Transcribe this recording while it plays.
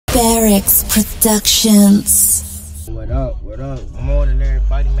Rex Productions. What up? What up? Good morning,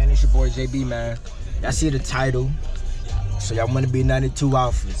 everybody, man. It's your boy JB, man. Y'all see the title, so y'all want to be 92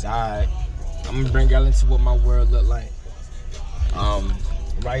 outfits. Alright, I'm gonna bring y'all into what my world look like.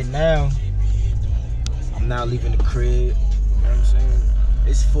 Right now, I'm now leaving the crib. You know what I'm saying?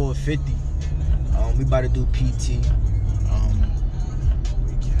 It's 4:50. We about to do PT.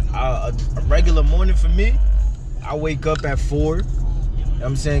 A regular morning for me, I wake up at 4. You know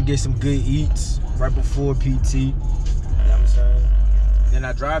what I'm saying? Get some good eats right before PT. You know what I'm saying? Then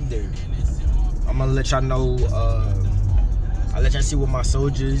I drive there. I'm gonna let y'all know. I'll let y'all see what my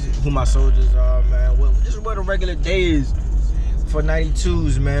soldiers, who my soldiers are, man. This is what a regular day is for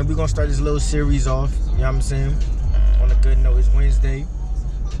 92s, man. We're gonna start this little series off. You know what I'm saying? On a good note, it's Wednesday. You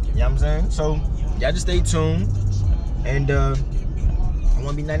know what I'm saying? So y'all just stay tuned. And I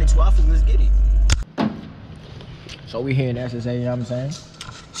wanna be 92 outfits. Let's get it. So we here in SSA. You know what I'm saying?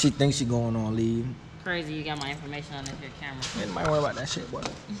 She thinks she going on leave. Crazy, you got my information on your camera. Man, might worry about that shit, boy.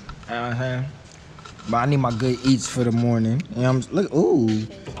 But I need my good eats for the morning. And I'm look, ooh.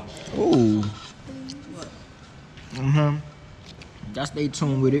 Y'all stay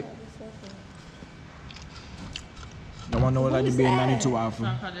tuned with it. Don't want to know what I like to be a 92 outfit.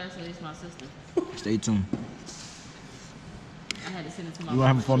 It's my sister. Stay tuned. I had to send it to my You gonna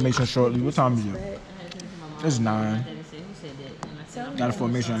have a formation shortly. What time is it? I had to send it to my mom. It's 9. My daddy said, who said that? And I said, Got a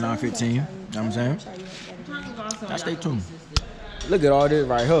formation at 9:15. You know what I'm saying? Y'all stay tuned. Sister. Look at all this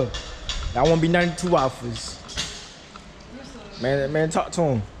right here. Y'all want to be 92 outfits. Man, talk to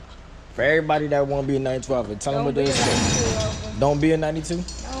them. For everybody that want to be a 92 outfit, tell them what they say. Don't be a 92?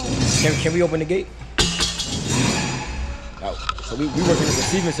 Can we open the gate? Oh, so we work in the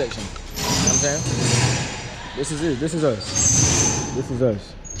receiving section. You know what I'm saying? This is it. This is us. This is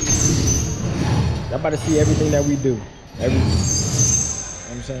us. Y'all about to see everything that we do. Everything.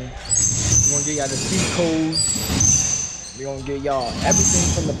 You know what I'm saying? We're going to get y'all the cheat codes. We're going to get y'all everything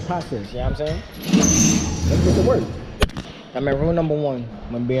from the process. You know what I'm saying? Let's get to work. I mean, rule number 1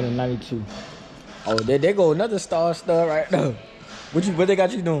 when being a 92. Oh, there go another star right there. What they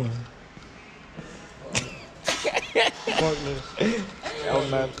got you doing? Oh,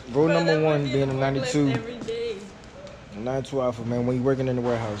 man. Rule number 1 being a 92. A 92 outfit, man. When you're working in the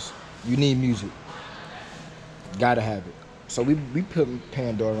warehouse, you need music. Gotta have it. So we put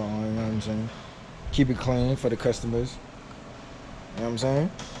Pandora on, you know what I'm saying? Keep it clean for the customers. You know what I'm saying?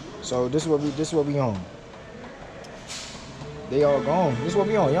 So this is what we on. They all gone. This is what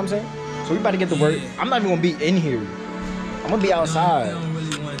we on, you know what I'm saying? So we about to get to work. I'm not even gonna be in here. I'm gonna be outside.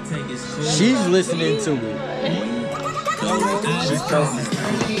 She's listening to it.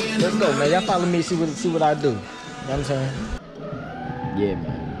 Let's go, man. Y'all follow me, see what I do. You know what I'm saying? Yeah,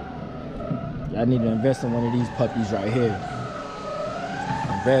 man. Y'all need to invest in one of these puppies right here.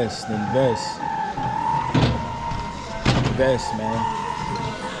 Invest, man.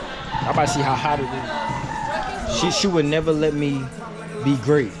 I'm about to see how hot it is. She would never let me be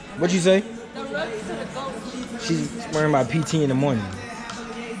great. What'd you say? She's wearing my PT in the morning.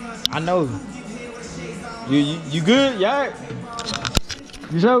 I know. You good? Yeah.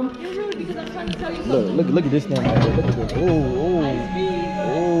 You sure? Look at this thing right here. Look at this.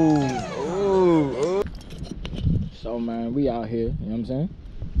 Oh. So man, we out here. You know what I'm saying?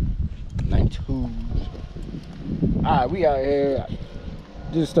 92. Alright, we out here.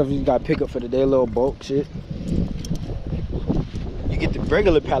 This stuff you gotta pick up for the day, little bulk shit. You get the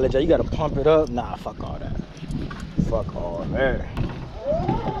regular pallet, you gotta pump it up. Nah, fuck all that. Fuck all that.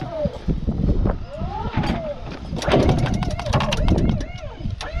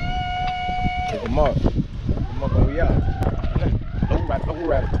 Pick them up and we out. Don't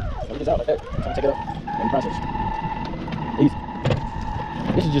grab it. Let me just out like that. Trying to take it up. Let me process. Easy.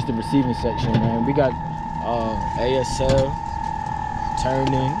 This is just the receiving section, man. We got ASL,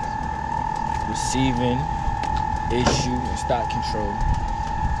 turning, receiving, issue, and stock control.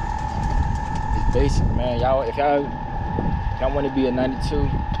 It's basic, man. Y'all, if y'all want to be a 92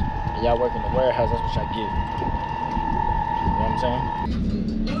 and y'all work in the warehouse, that's what y'all get. You know what I'm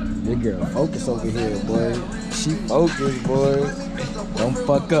saying? This girl focus over here, boy. She focused, boy. Don't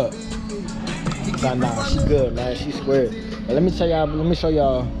fuck up. Nah, she good, man. She square. But let me show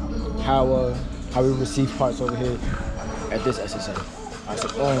y'all how we receive parts over here at this SSA. Alright, so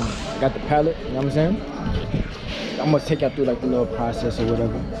boom, I got the pallet, you know what I'm saying? I'm gonna take y'all through like the little process or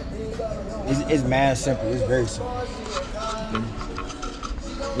whatever. It's mad simple, it's very simple.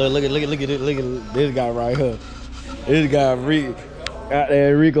 Look at this guy right here. This guy out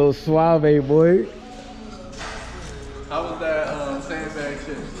there, Rico Suave, boy. How was that sandbag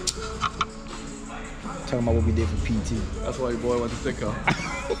shit? Talking about what we did for PT. That's why your boy went to sicko.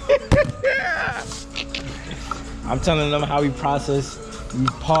 I'm telling them how we process these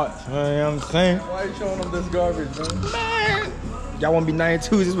parts, you know what I'm saying? Why are you showing them this garbage, man? Man, y'all wanna be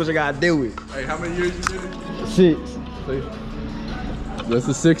 92, this is what you gotta deal with. Hey, how many years you did it? 6. This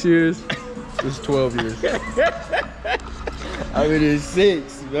is 6 years. This is 12 years. I mean, it's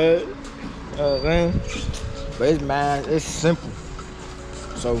 6, man. Man. But it's mad, it's simple.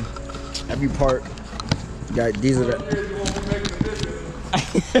 So, every part, got these are the...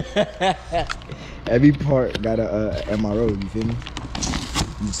 Every part got a MRO, you feel me?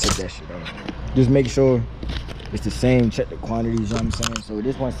 You just take that shit off. Just make sure it's the same, check the quantities, you know what I'm saying? So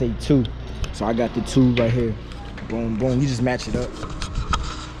this one say 2, so I got the 2 right here. Boom, boom, you just match it up.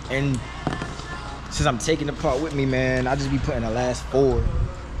 And since I'm taking the part with me, man, I just be putting the last 4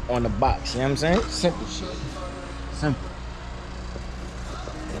 on the box, you know what I'm saying? Simple shit, simple.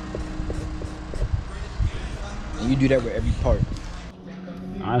 And you do that with every part.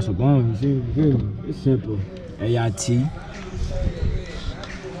 All right, so boom, you feel me? It's simple. AIT.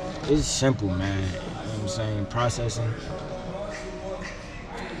 It's simple, man. You know what I'm saying? Processing.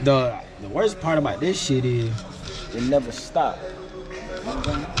 The worst part about this shit is it never stop. You know what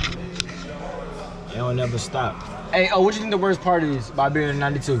I'm saying? It don't never stop. Hey, oh, what you think the worst part is about being a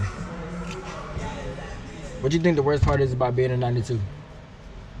 92? What you think the worst part is about being a 92?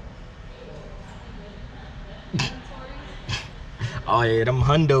 Oh yeah, them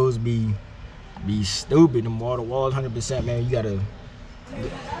hundos be stupid. Them wall to walls, 100%, man. You gotta.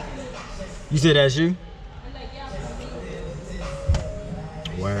 You said that's you?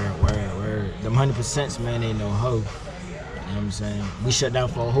 Word. Them 100%s, man, ain't no hoe. You know what I'm saying? We shut down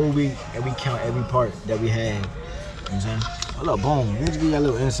for a whole week and we count every part that we had. You know what I'm saying? Oh, look, boom. Let me just give you a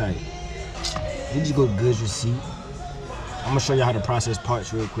little insight. You just go goods receipt. I'm gonna show you how to process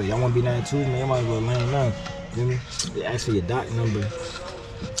parts real quick. Y'all wanna be 92s, man? Y'all might as well lane up. Feel me? They ask for your doc number.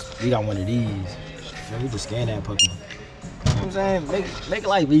 We got one of these. So we just scan that puppy. You know what I'm saying? Make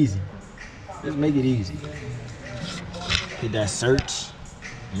life easy. Just make it easy. Hit that search.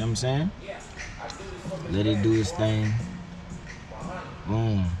 You know what I'm saying? Let it do its thing.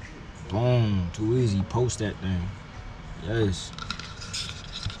 Boom. Boom. Too easy. Post that thing. Yes.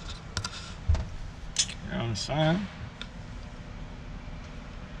 You know what I'm saying?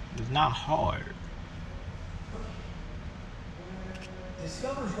 It's not hard.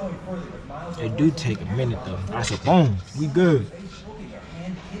 It do take a minute though. I said, boom, we good.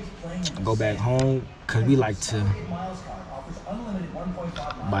 Go back home, cause we like to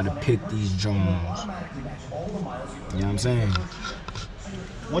about to pick these drones. You know what I'm saying?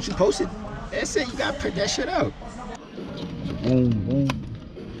 Once you post it, that's it, you gotta pick that shit up. Boom, boom.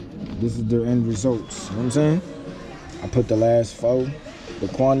 This is the end results. You know what I'm saying? I put the last 4, the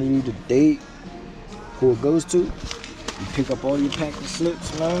quantity, the date, who it goes to. You pick up all your packing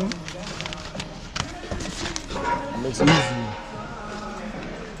slips, man. And it's easy.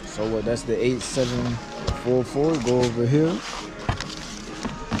 So what, that's the 8744. Go over here.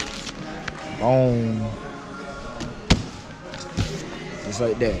 Boom. Just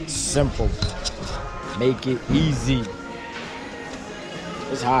like that. Simple. Make it easy.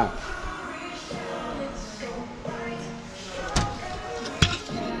 It's hot.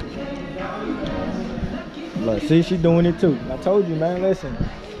 Look, see, she doing it too. I told you, man, listen.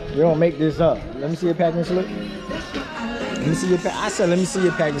 You don't make this up. Let me see your packing slip. Let me see your pack. I said, let me see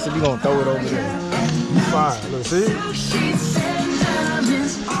your packing slip. You gonna throw it over there. You fine. Look, see?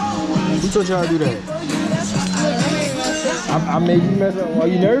 Who told you how to do that? I made you mess up. Are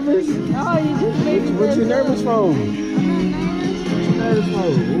you nervous? No, you just made me. What you nervous for? What you nervous for? Oh,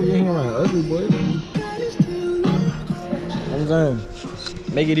 you ain't around ugly, boy. You know what I'm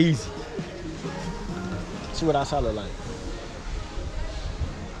saying? Make it easy. See what outside look like.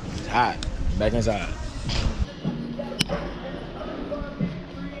 It's hot. Back inside.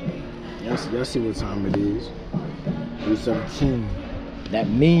 Y'all see what time it is. 3:17. That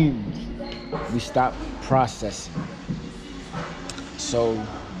means we stop processing. So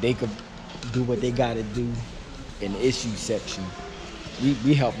they could do what they gotta do in the issue section.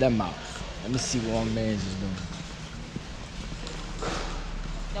 We help them out. Let me see what my man's is doing.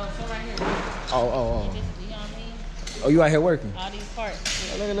 No, so right here. Oh. You know what I mean? Oh, you out here working? All these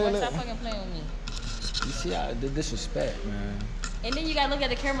parts. Look. Boy, stop fucking playing with me. You see how the disrespect, man. And then you gotta look at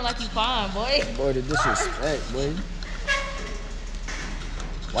the camera like you fine, boy. Boy, the disrespect, boy.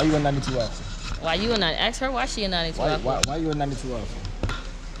 Why you a 92 officer? Why you a 92? Ask her why she a 92 officer. Why you a 92 officer?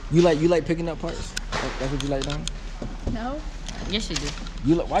 You like picking up parts? That's what you like doing? No. Yes, you do.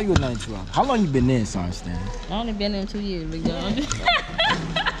 Why you a 92 officer? How long you been in, Stan? I only been in 2 years, big dog.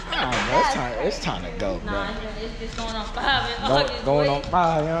 God It's time to go, bro. Nah, it's just going on 5 in August. Going on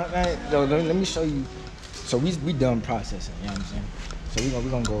 5, you know what I'm saying? Yo, let me show you. So we done processing, you know what I'm saying? So we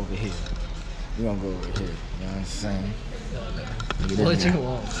gonna go over here. We gonna go over here, you know what I'm saying? What you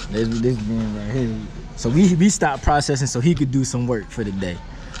want? This man right here. So we stopped processing so he could do some work for the day.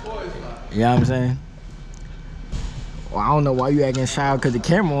 You know what I'm saying? Well, I don't know why you acting shy because the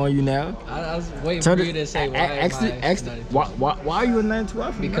camera on you now. I was waiting for you to say why are you a 92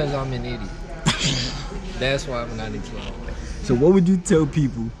 Alpha? Because I'm an idiot. That's why I'm a 92 Alpha. So what would you tell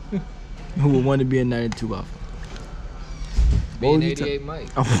people who would want to be a 92 Alpha? Be an 88 Mike.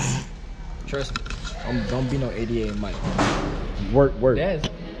 Oh. Trust me. Don't be no 88 Mike. Work. That's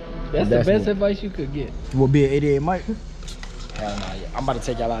the best advice you could get. You will be an 88 Mike? Hell nah, yeah. I'm about to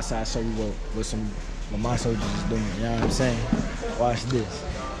take y'all outside, show you what my soldiers is doing. You know what I'm saying? Watch this.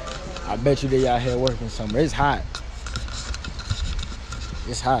 I bet you they out here working somewhere. It's hot.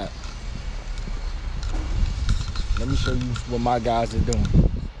 It's hot. Let me show you what my guys are doing.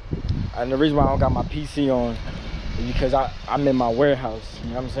 And the reason why I don't got my PC on is because I'm in my warehouse. You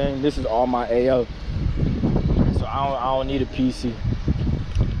know what I'm saying? This is all my AO. So I don't need a PC.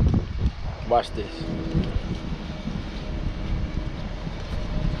 Watch this.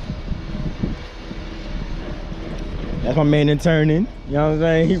 That's my man in turning. You know what I'm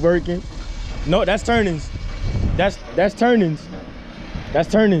saying? He working. No, that's turnings. That's turnings. That's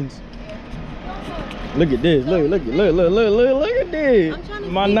turnings. Look at this. Look at this.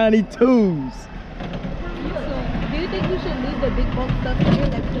 My 92s. Do you think we should leave the big bulk stuff here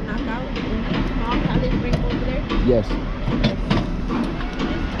that we can knock out and these small pallets bring over there? Yes.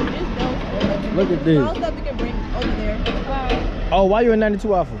 Just those. Look at this. Small stuff we can bring over there. Wow. Oh, why you a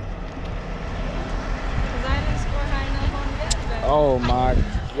 92 Alpha? Because I didn't score high enough on that. Oh my,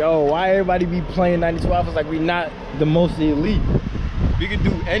 yo, why everybody be playing 92 Alphas like we not the most elite? We can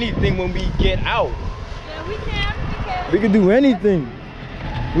do anything when we get out. Yeah, we can. We can do anything.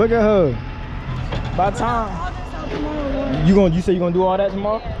 Look at her. By the time All this out tomorrow. you say you gonna do all that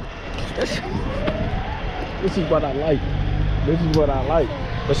tomorrow? This is what I like. This is what I like.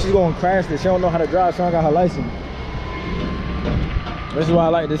 But she's gonna crash this. She don't know how to drive. She don't got her license. This is what I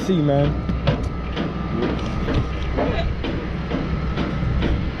like to see, man.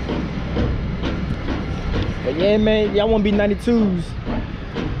 But yeah, man, y'all wanna be 92s?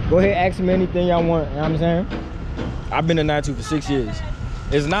 Go ahead, ask me anything y'all want. You know what I'm saying? I've been a 92 for 6 years.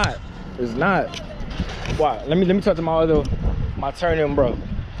 It's not. Why? Let me talk to my turning bro.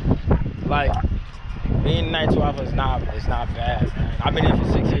 Like, being 92 Alpha is not bad, man. I've been in for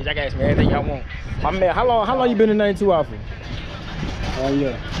 6 years. Y'all can ask me anything y'all want. My man, how long you been in 92 Alpha? A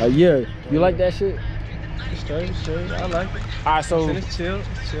year. A year. You like that shit? Straight. I like it. Alright, so It's chill.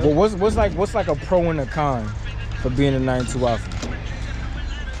 well, what's like a pro and a con for being a 92 Alpha?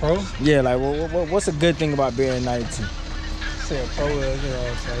 Pro? Yeah, like what's a good thing about being a 92? Say a pro is, you know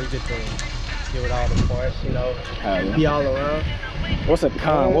what I'm saying? You get to give it all the parts, you know. Hell yeah. Be all around. What's a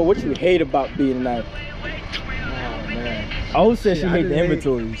con? What you hate about being a 92? Oh man. O said she Shit, I hate the just hate-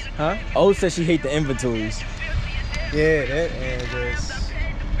 inventories. Huh? O said she hate the inventories. Yeah, that and just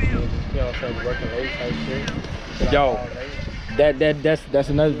you know what I'm saying, working late type shit. Get Yo. out all late. That's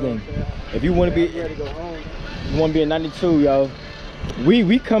another You know what thing. I'm saying? If you want to be, I'm ready to go home. you want to be a 92, yo.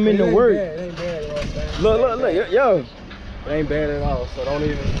 We come in to work. It ain't bad, you know what I'm saying? Look, yo. It ain't bad at all, so don't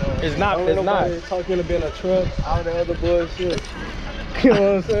even, you know. It's not- Don't it's let nobody not. talk you to be in a truck, all the other bullshit. You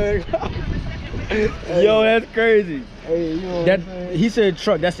know what I'm saying? Yo, that's crazy. Hey, you know That what I'm saying? he said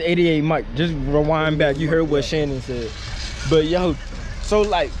truck. That's the 88 Mike. Just rewind back. You heard what Shannon said. But yo, so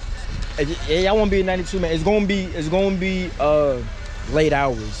like, y'all want to be a 92, man? It's gonna be late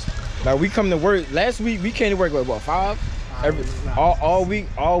hours. Like we come to work. Last week we came to work at what 5? All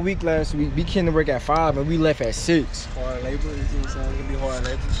week last week we came to work at 5 and we left at 6. Hard labor, you know what I'm saying? It's gonna be hard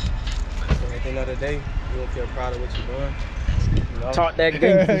labor. So at the end of the day, you won't feel proud of what you're doing. You know? Talk that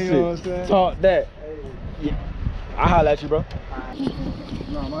gangster You know what I'm shit. saying? Talk that. Yeah. I holla at you, bro.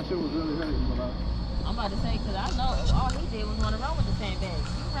 No, my shit was really heavy, but I'm about to say, because I know all he did was run around with the sandbags.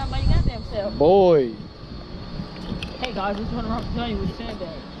 You run by your goddamn self. Boy. Hey guys, just run around Johnny with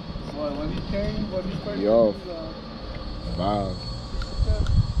sandbags. what he's carrying, what he's purchasing, Yo. Wow.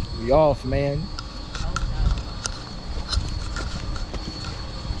 We off, man.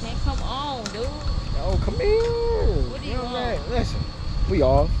 Can't come on, dude. Yo, come here. What do you know want? man? Listen, we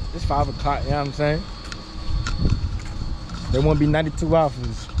off. It's 5 o'clock, you know what I'm saying? They want to be 92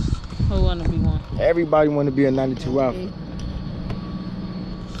 Alphas. Who wanna be one? Everybody want to be a 92 Alpha.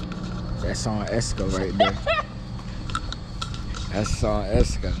 That's on Esco right there. That's on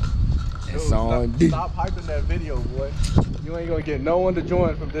Esco. It's on D. Stop hyping that video, boy. You ain't gonna get no one to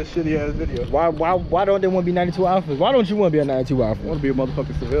join from this shitty ass video. Why don't they want to be 92 Alphas? Why don't you want to be a 92 Alpha? I want to be a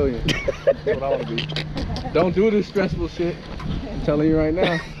motherfucking civilian. That's what I want to be. Don't do this stressful shit. I'm telling you right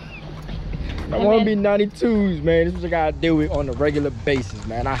now. I want to be 92s, man. This is what I gotta deal with on a regular basis,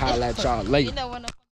 man. I holla at y'all later. You know when